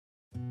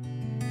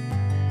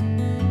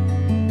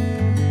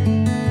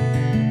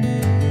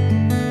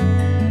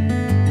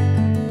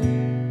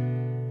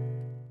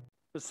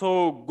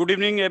So, good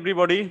evening,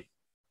 everybody.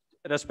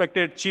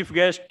 Respected Chief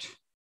Guest,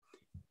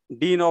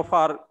 Dean of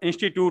our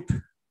Institute,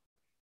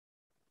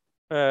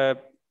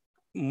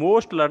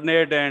 most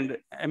learned and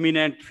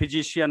eminent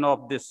physician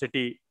of this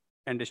city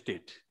and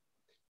state.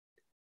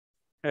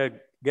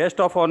 Guest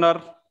of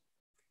honor,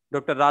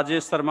 Dr.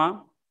 Rajesh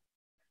Sharma,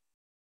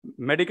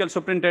 Medical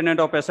Superintendent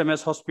of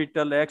SMS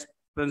Hospital,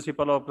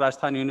 ex-Principal of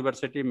Rajasthan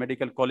University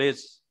Medical College.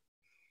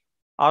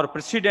 Our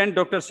President,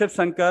 Dr. Shiv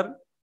Shankar,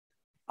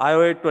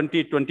 IOA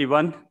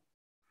 2021.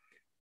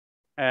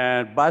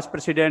 And Vice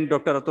President,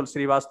 Dr. Atul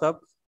Srivastav,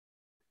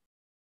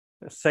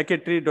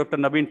 Secretary, Dr.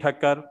 Naveen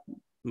Thakkar,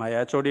 my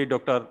HOD,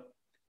 Dr.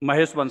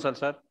 Mahesh Bansal,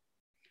 sir,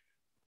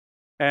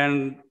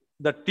 and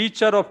the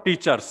teacher of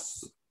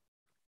teachers,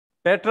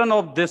 patron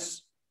of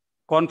this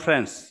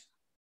conference,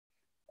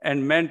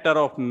 and mentor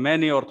of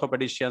many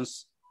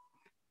orthopedicians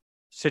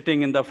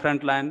sitting in the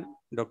front line,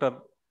 Dr.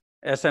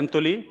 S.M.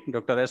 Tuli,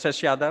 Dr.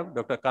 S.S. Yadav,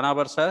 Dr.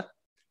 Kanavar, sir,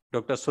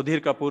 Dr.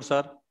 Sudhir Kapoor,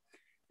 sir,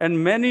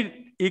 and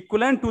many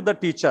equivalent to the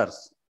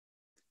teachers,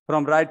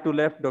 from right to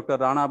left, Dr.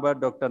 Rana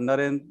Bhatt, Dr.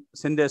 Narendra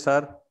Sindhe,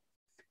 sir,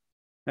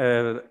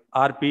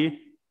 RP,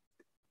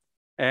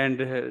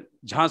 and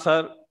Jha,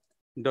 sir,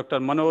 Dr.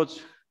 Manoj,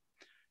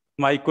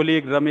 my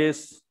colleague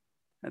Ramesh,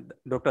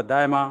 Dr.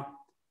 Daima,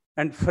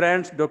 and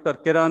friends, Dr.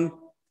 Kiran,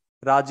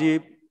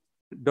 Rajiv,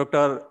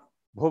 Dr.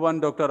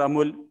 Bhuvan, Dr.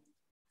 Amul.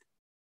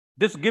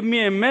 This gives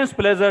me immense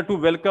pleasure to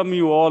welcome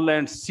you all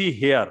and see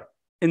here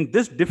in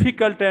this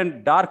difficult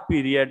and dark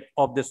period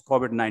of this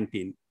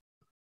COVID-19.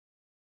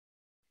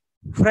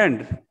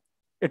 Friend,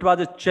 it was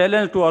a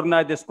challenge to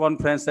organize this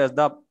conference as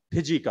the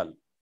physical,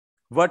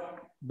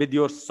 but with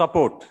your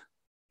support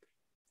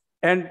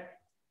and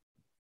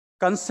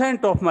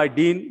consent of my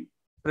Dean,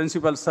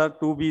 Principal Sir,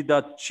 to be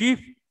the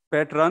chief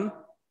patron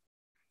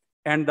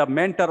and the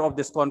mentor of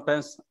this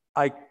conference,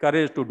 I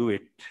courage to do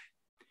it.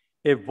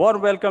 A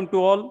warm welcome to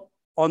all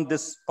on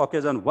this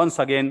occasion once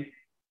again.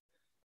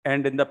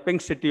 And in the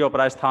pink city of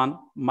Rajasthan,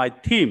 my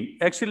theme,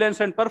 excellence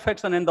and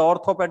perfection in the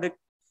orthopedic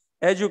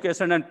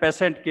education and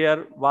patient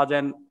care, was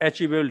an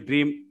achievable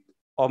dream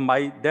of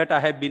mine that I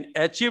have been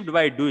achieved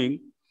by doing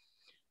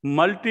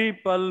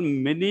multiple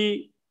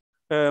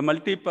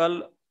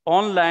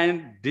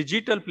online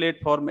digital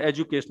platform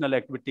educational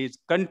activities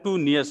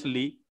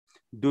continuously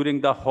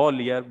during the whole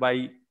year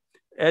by,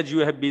 as you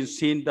have been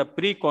seen, the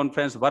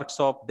pre-conference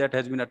workshop that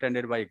has been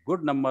attended by a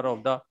good number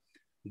of the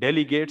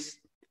delegates,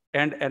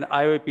 and an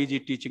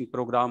IOPG teaching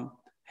program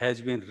has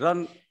been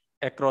run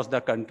across the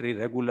country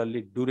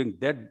regularly during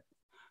that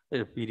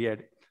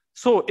period.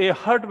 So a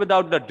heart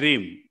without the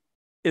dream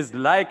is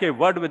like a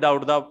word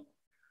without the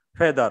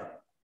feather.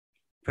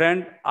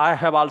 Friend, I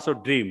have also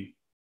dreamed.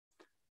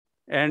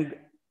 And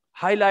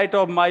highlight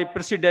of my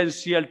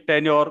presidential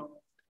tenure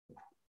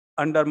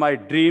under my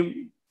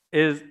dream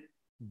is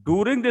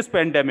during this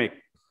pandemic,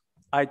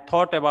 I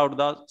thought about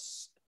the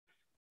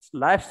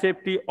life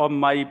safety of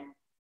my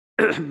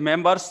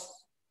members,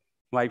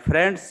 my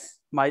friends,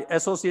 my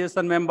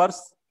association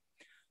members.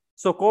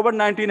 So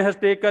COVID-19 has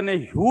taken a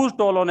huge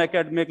toll on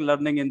academic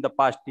learning in the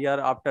past year.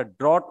 After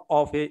drought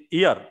of a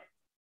year,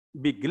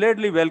 we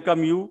gladly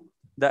welcome you,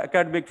 the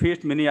Academic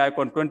Feast Mini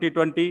Icon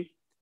 2020,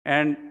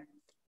 and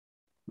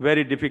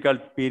very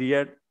difficult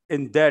period.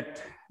 In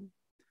that,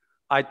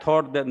 I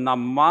thought that na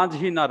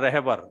माझी na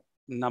रहवर,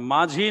 na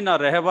माझी na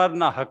रहवर,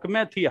 na हक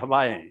में थी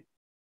हवाएं,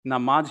 na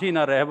माझी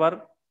na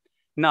रहवर,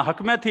 na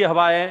हक में थी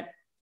हवाएं,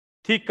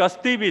 थी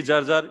कश्ती भी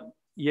जर्जर,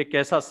 ये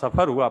कैसा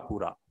सफर हुआ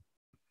पूरा.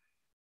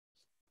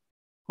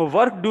 Who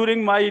worked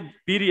during my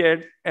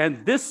period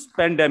and this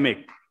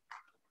pandemic,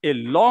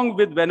 along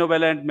with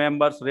benevolent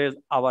members, raised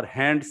our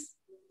hands.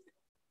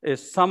 A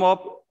sum of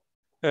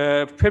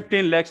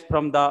 15 lakhs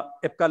from the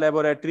EPCA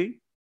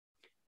laboratory,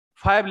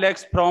 5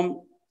 lakhs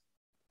from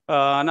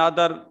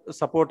another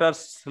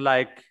supporters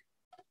like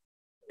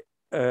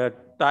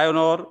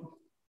Tionor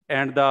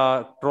and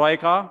the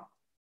Troika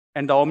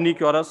and the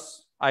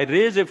Omnicurus. I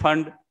raised a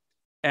fund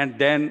and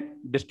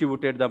then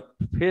distributed the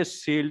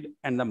face shield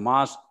and the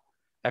mask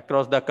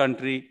across the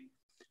country.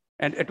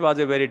 And it was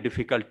a very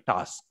difficult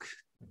task.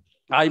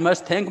 I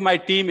must thank my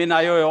team in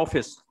IOA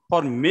office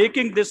for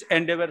making this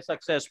endeavor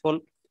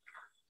successful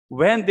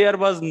when there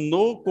was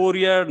no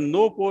courier,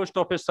 no post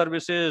office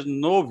services,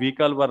 no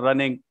vehicle were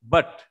running.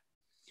 But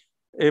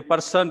a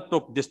person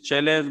took this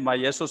challenge, my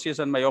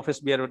association, my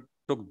office bearer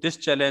took this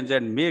challenge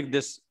and make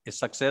this a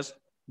success.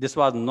 This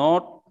was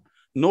no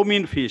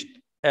mean feat,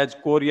 as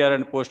courier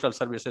and postal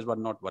services were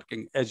not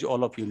working, as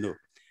all of you know.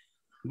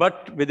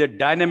 But with a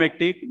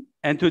dynamic,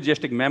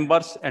 enthusiastic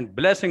members and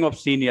blessing of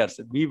seniors,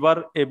 we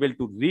were able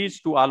to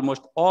reach to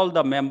almost all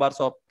the members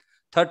of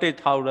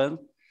 30,000,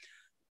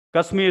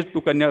 Kashmir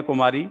to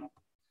Kanyakumari,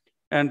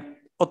 and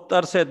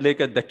Uttar se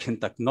leke Dakshin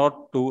tak,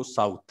 not to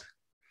south.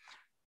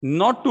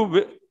 Not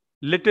to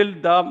little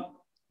the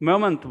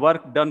moment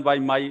work done by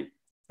my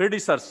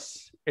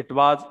predecessors. It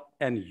was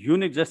an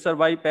unique gesture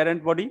by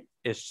parent body.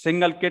 A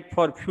single kit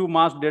for few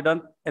months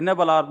didn't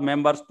enable our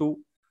members to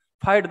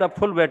fight the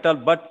full battle,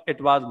 but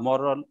it was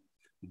moral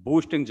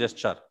boosting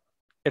gesture.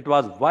 It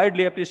was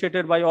widely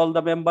appreciated by all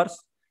the members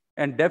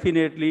and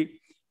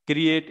definitely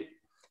create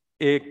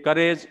a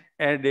courage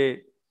and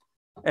a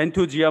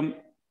enthusiasm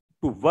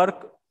to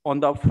work on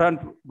the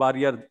front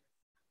barrier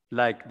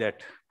like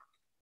that.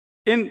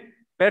 In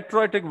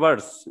patriotic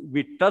words,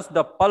 we touch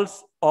the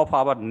pulse of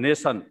our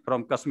nation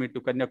from Kashmir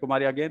to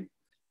Kanyakumari again.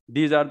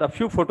 These are the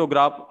few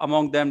photographs.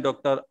 Among them,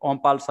 Dr.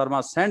 Ompal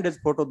Sharma sent his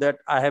photo that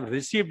I have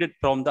received it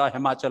from the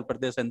Himachal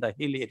Pradesh and the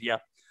hill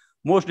area,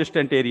 most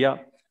distant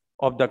area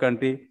of the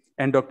country.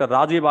 And Dr.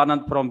 Rajiv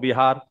Anand from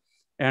Bihar,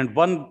 and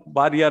one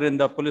barrier in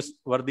the police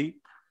Vardi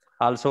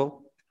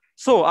also.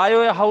 So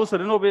IOA house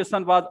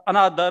renovation was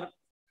another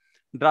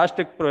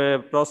drastic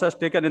process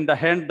taken in the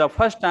hand the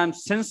first time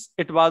since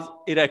it was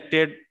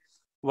erected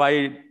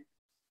by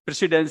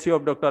presidency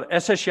of Dr.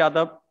 S.S.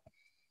 Yadav.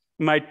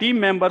 My team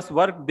members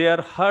worked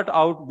their heart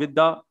out with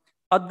the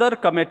other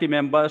committee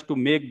members to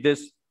make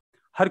this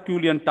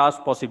Herculean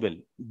task possible.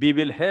 We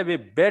will have a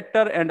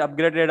better and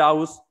upgraded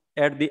house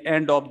at the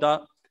end of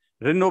the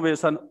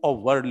renovation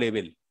of world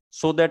level,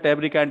 so that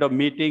every kind of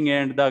meeting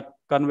and the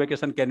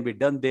convocation can be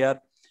done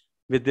there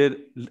with the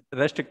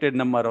restricted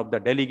number of the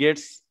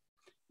delegates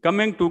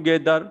coming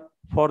together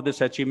for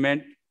this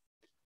achievement.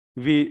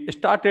 We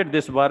started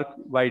this work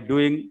by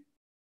doing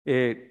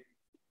a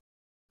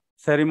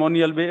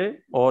ceremonial way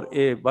or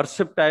a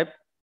worship type,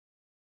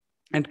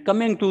 and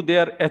coming to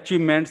their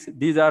achievements.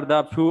 These are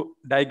the few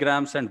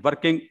diagrams and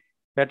working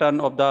pattern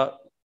of the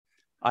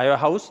IOA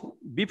house.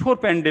 Before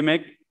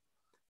pandemic,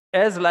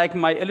 as like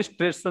my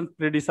illustration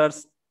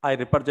predecessors, I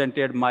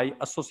represented my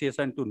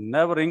association to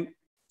neighboring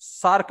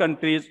SAARC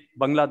countries,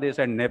 Bangladesh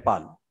and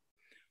Nepal.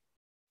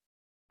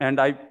 And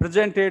I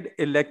presented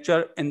a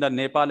lecture in the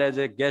Nepal as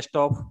a guest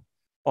of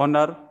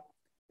honor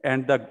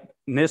and the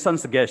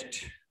nation's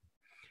guest.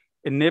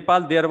 In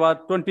Nepal, there was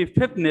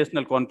 25th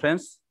National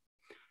Conference.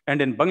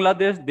 And in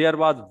Bangladesh, there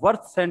was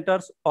birth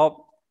centers of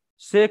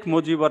Sheikh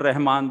Mujibur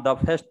Rahman, the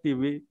first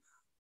TV,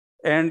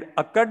 and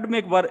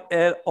academic were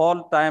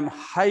all-time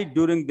high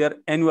during their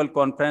annual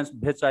conference,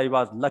 which I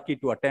was lucky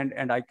to attend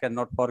and I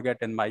cannot forget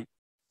in my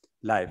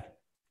life.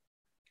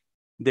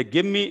 They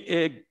gave me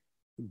a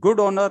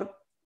good honor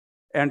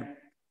and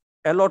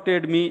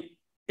allotted me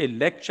a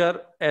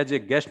lecture as a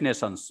guest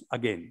nations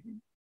again.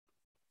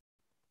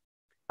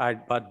 I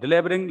was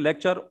delivering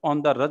lecture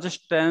on the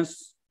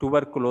resistance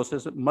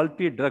tuberculosis,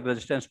 multi-drug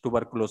resistance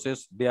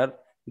tuberculosis.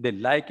 They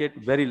like it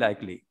very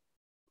likely.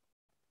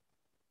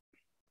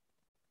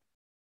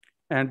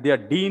 And their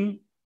dean,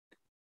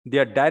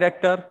 their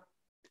director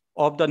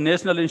of the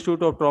National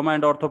Institute of Trauma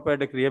and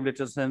Orthopaedic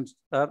Rehabilitation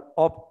Center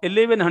of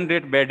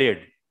 1100 bedded.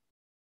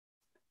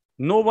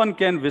 No one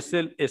can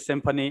whistle a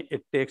symphony.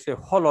 It takes a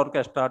whole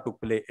orchestra to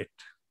play it.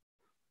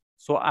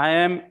 So I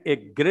am a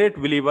great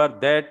believer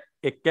that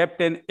a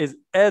captain is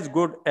as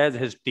good as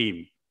his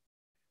team.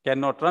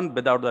 Cannot run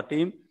without the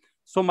team.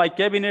 So my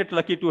cabinet,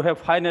 lucky to have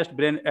finest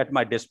brain at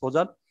my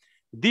disposal.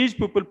 These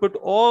people put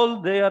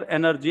all their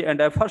energy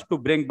and efforts to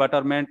bring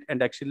betterment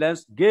and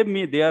excellence, gave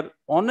me their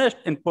honest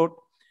input,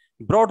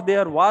 brought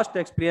their vast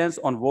experience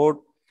on board,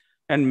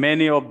 and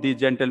many of these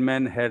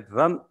gentlemen had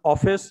run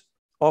office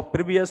of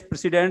previous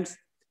presidents.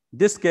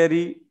 This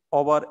carry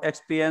over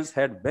experience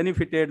had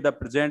benefited the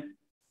present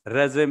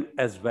regime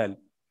as well.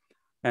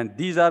 And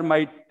these are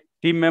my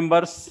team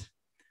members.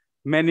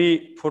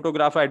 Many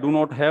photographs I do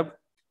not have,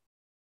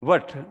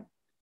 but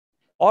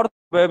Ortho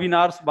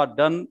webinars were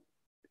done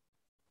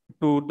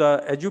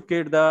to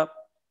educate the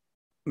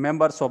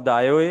members of the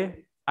IOA.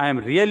 I am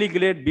really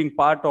glad being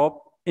part of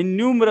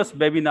numerous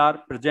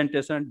webinar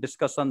presentation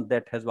discussion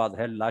that was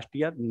held last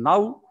year.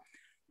 Now,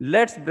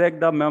 let's break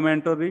the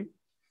momentary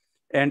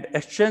and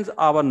exchange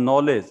our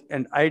knowledge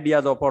and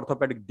ideas of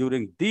orthopedic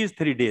during these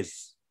 3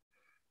 days.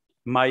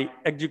 My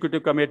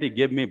executive committee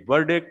gave me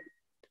verdict,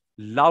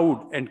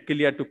 loud and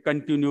clear, to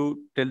continue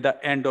till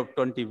the end of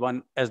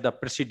 21 as the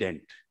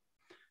president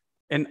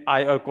in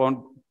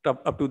IOCON,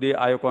 up to the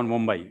IOCON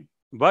Mumbai.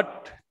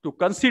 But to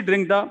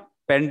considering the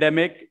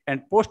pandemic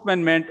and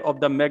postponement of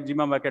the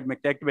maximum academic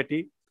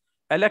activity,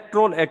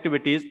 electoral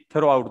activities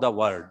throughout the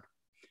world,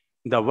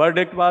 the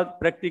verdict was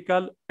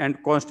practical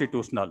and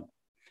constitutional.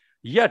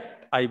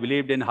 Yet I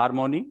believed in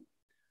harmony,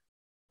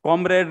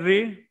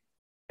 camaraderie,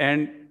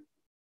 and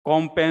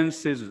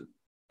compensation.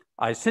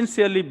 I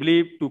sincerely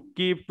believe to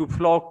keep to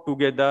flock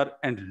together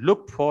and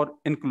look for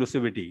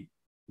inclusivity.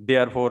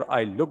 Therefore,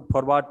 I look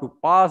forward to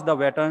pass the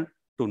baton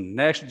to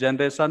next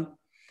generation.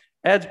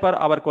 As per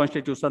our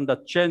constitution,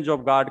 the change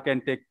of guard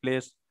can take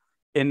place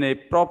in a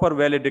proper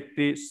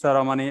valedictory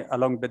ceremony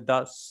along with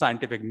the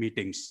scientific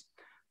meetings.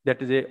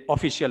 That is an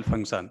official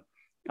function.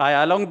 I,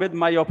 along with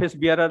my office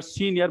bearer,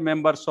 senior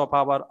members of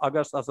our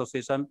August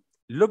Association,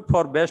 look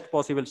for best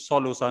possible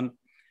solution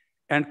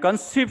and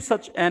conceive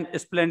such an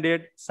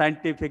splendid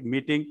scientific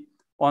meeting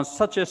on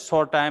such a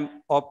short time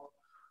of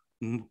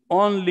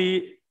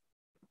only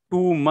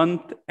 2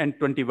 months and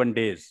 21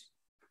 days.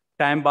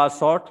 Time was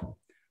short,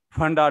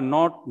 funds are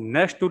not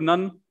next to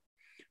none,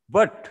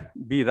 but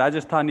we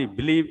Rajasthani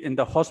believe in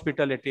the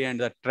hospitality and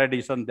the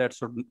tradition that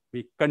should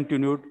be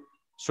continued.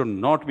 should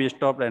not be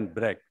stopped and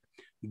break.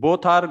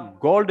 Both are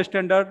gold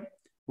standard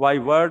by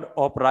word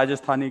of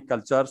Rajasthani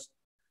cultures.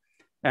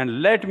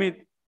 And let me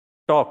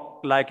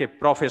talk like a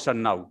professor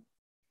now.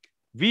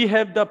 We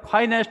have the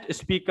finest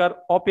speaker,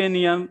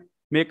 opinion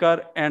maker,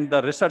 and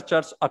the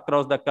researchers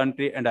across the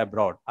country and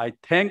abroad. I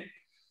thank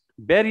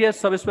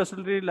various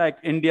subspecialties like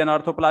Indian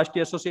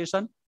Orthoplasty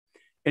Association,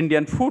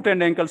 Indian Foot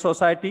and Ankle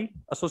Society,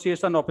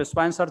 Association of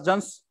Spine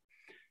Surgeons,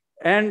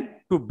 and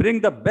to bring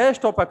the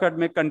best of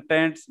academic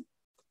contents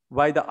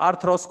by the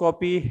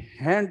arthroscopy,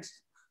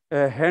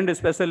 hand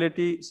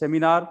specialty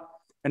seminar,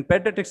 and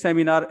pediatric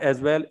seminar as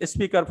well,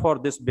 speaker for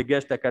this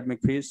biggest academic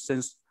feast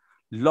since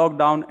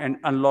lockdown and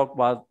unlock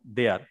was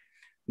there.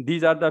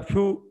 These are the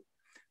few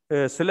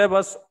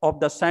syllabus of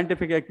the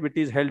scientific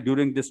activities held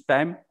during this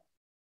time.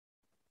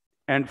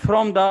 And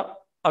from the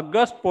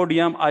august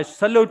podium, I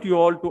salute you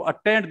all to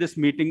attend this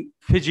meeting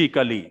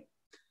physically.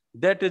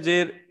 That is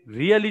a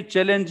really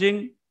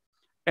challenging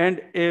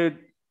and a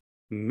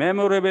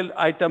memorable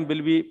item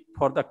will be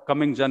for the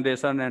coming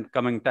generation and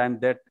coming time,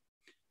 that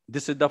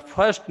this is the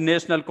first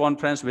national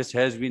conference which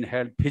has been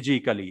held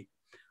physically.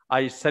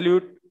 I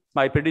salute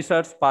my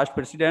predecessors, past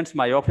presidents,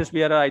 my office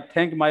bearer. I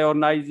thank my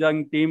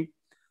organizing team,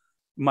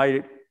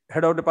 my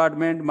head of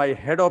department, my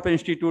head of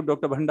institute,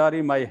 Dr.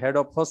 Bhandari, my head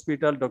of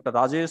hospital, Dr.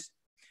 Rajesh.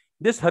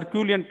 This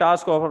Herculean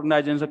task of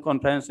organizing a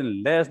conference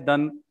in less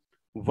than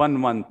 1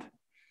 month.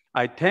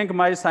 I thank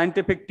my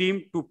scientific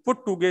team to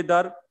put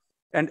together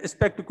a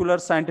spectacular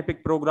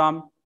scientific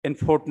program in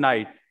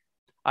fortnight.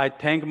 I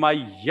thank my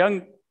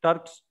young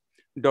Turks,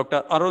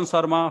 Dr. Arun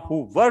Sharma,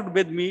 who worked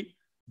with me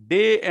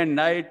day and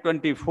night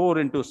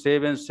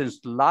 24/7 since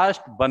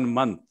last 1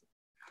 month.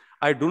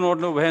 I do not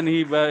know when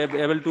he was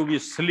able to be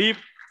asleep.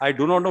 I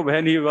do not know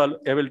when he was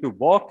able to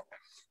walk.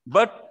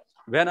 But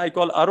when I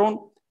call Arun,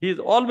 he is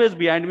always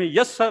behind me.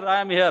 Yes, sir, I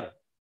am here.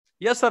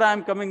 Yes, sir, I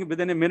am coming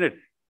within a minute.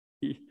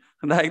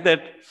 Like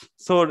that.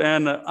 So,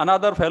 and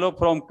another fellow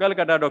from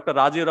Calcutta, Dr.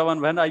 Rajiv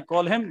Ravan, when I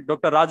call him,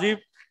 Dr. Rajiv,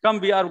 come,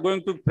 we are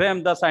going to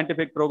frame the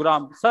scientific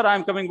program. Sir, I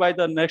am coming by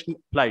the next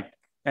flight.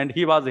 And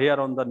he was here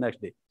on the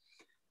next day.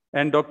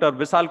 And Dr.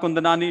 Vishal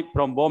Kundanani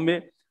from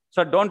Bombay,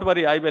 sir, don't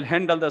worry, I will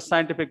handle the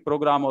scientific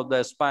program of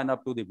the spine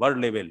up to the world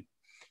level.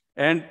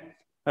 And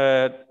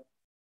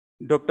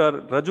Dr.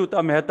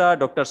 Rajuta Mehta,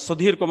 Dr.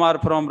 Sudhir Kumar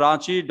from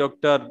Ranchi,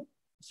 Dr.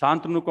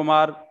 Shantanu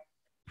Kumar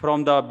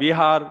from the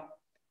Bihar,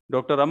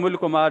 Dr. Amul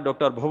Kumar,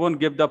 Dr. Bhuvan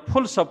give the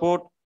full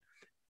support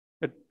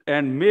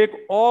and make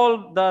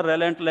all the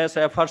relentless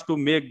efforts to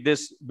make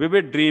this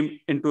vivid dream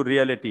into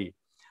reality.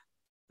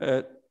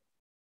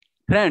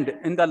 Friend,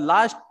 in the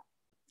last,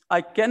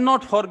 I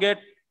cannot forget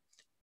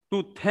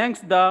to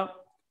thank the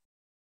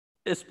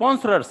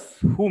sponsors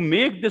who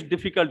make this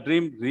difficult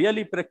dream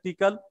really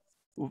practical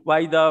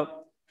by the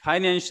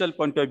financial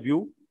point of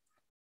view,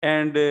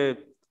 and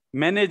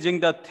managing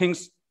the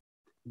things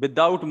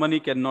without money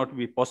cannot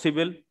be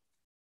possible.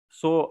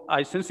 So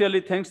I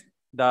sincerely thank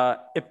the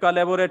IPCA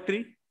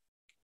laboratory,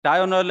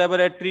 Tyoner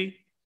laboratory,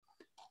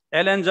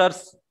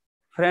 Ellenger's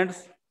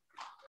friends,